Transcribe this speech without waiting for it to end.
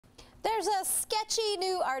There's a sketchy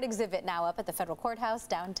new art exhibit now up at the federal courthouse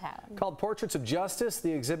downtown. Called Portraits of Justice,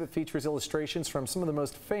 the exhibit features illustrations from some of the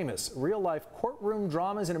most famous real-life courtroom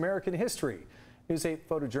dramas in American history. News 8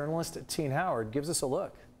 photojournalist Teen Howard gives us a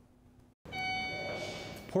look.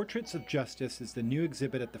 Portraits of Justice is the new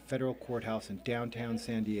exhibit at the federal courthouse in downtown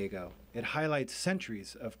San Diego. It highlights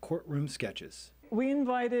centuries of courtroom sketches. We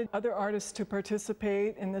invited other artists to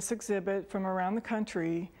participate in this exhibit from around the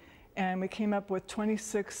country, and we came up with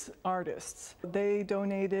 26 artists. They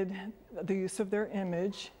donated the use of their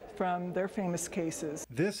image from their famous cases.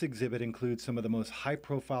 This exhibit includes some of the most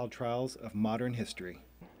high-profile trials of modern history.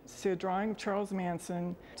 To see a drawing of Charles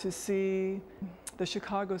Manson, to see the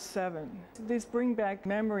Chicago 7. These bring back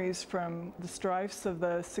memories from the strifes of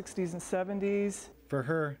the 60s and 70s. For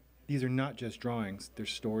her, these are not just drawings, they're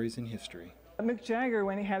stories in history. Mick Jagger,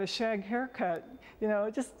 when he had a shag haircut, you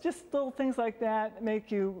know, just little things like that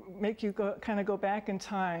make you kind of go back in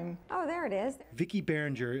time. Oh, there it is. Vicki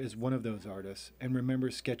Berenger is one of those artists and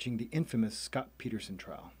remembers sketching the infamous Scott Peterson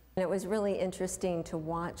trial. And it was really interesting to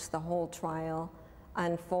watch the whole trial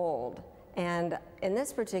unfold. And in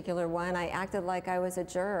this particular one, I acted like I was a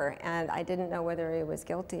juror, and I didn't know whether he was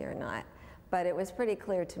guilty or not. But it was pretty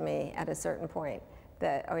clear to me at a certain point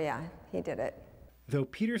that, oh yeah, he did it. Though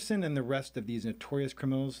Peterson and the rest of these notorious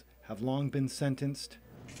criminals have long been sentenced,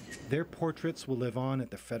 their portraits will live on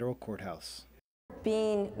at the federal courthouse.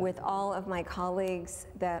 Being with all of my colleagues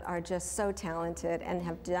that are just so talented and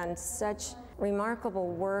have done such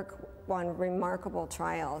remarkable work on remarkable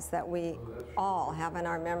trials that we all have in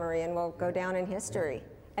our memory and will go down in history.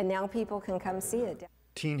 And now people can come see it.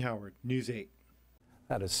 Teen Howard, News 8.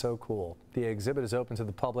 That is so cool. The exhibit is open to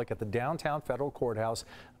the public at the downtown federal courthouse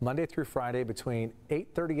Monday through Friday between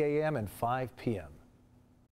 8:30 a.m. and 5 p.m.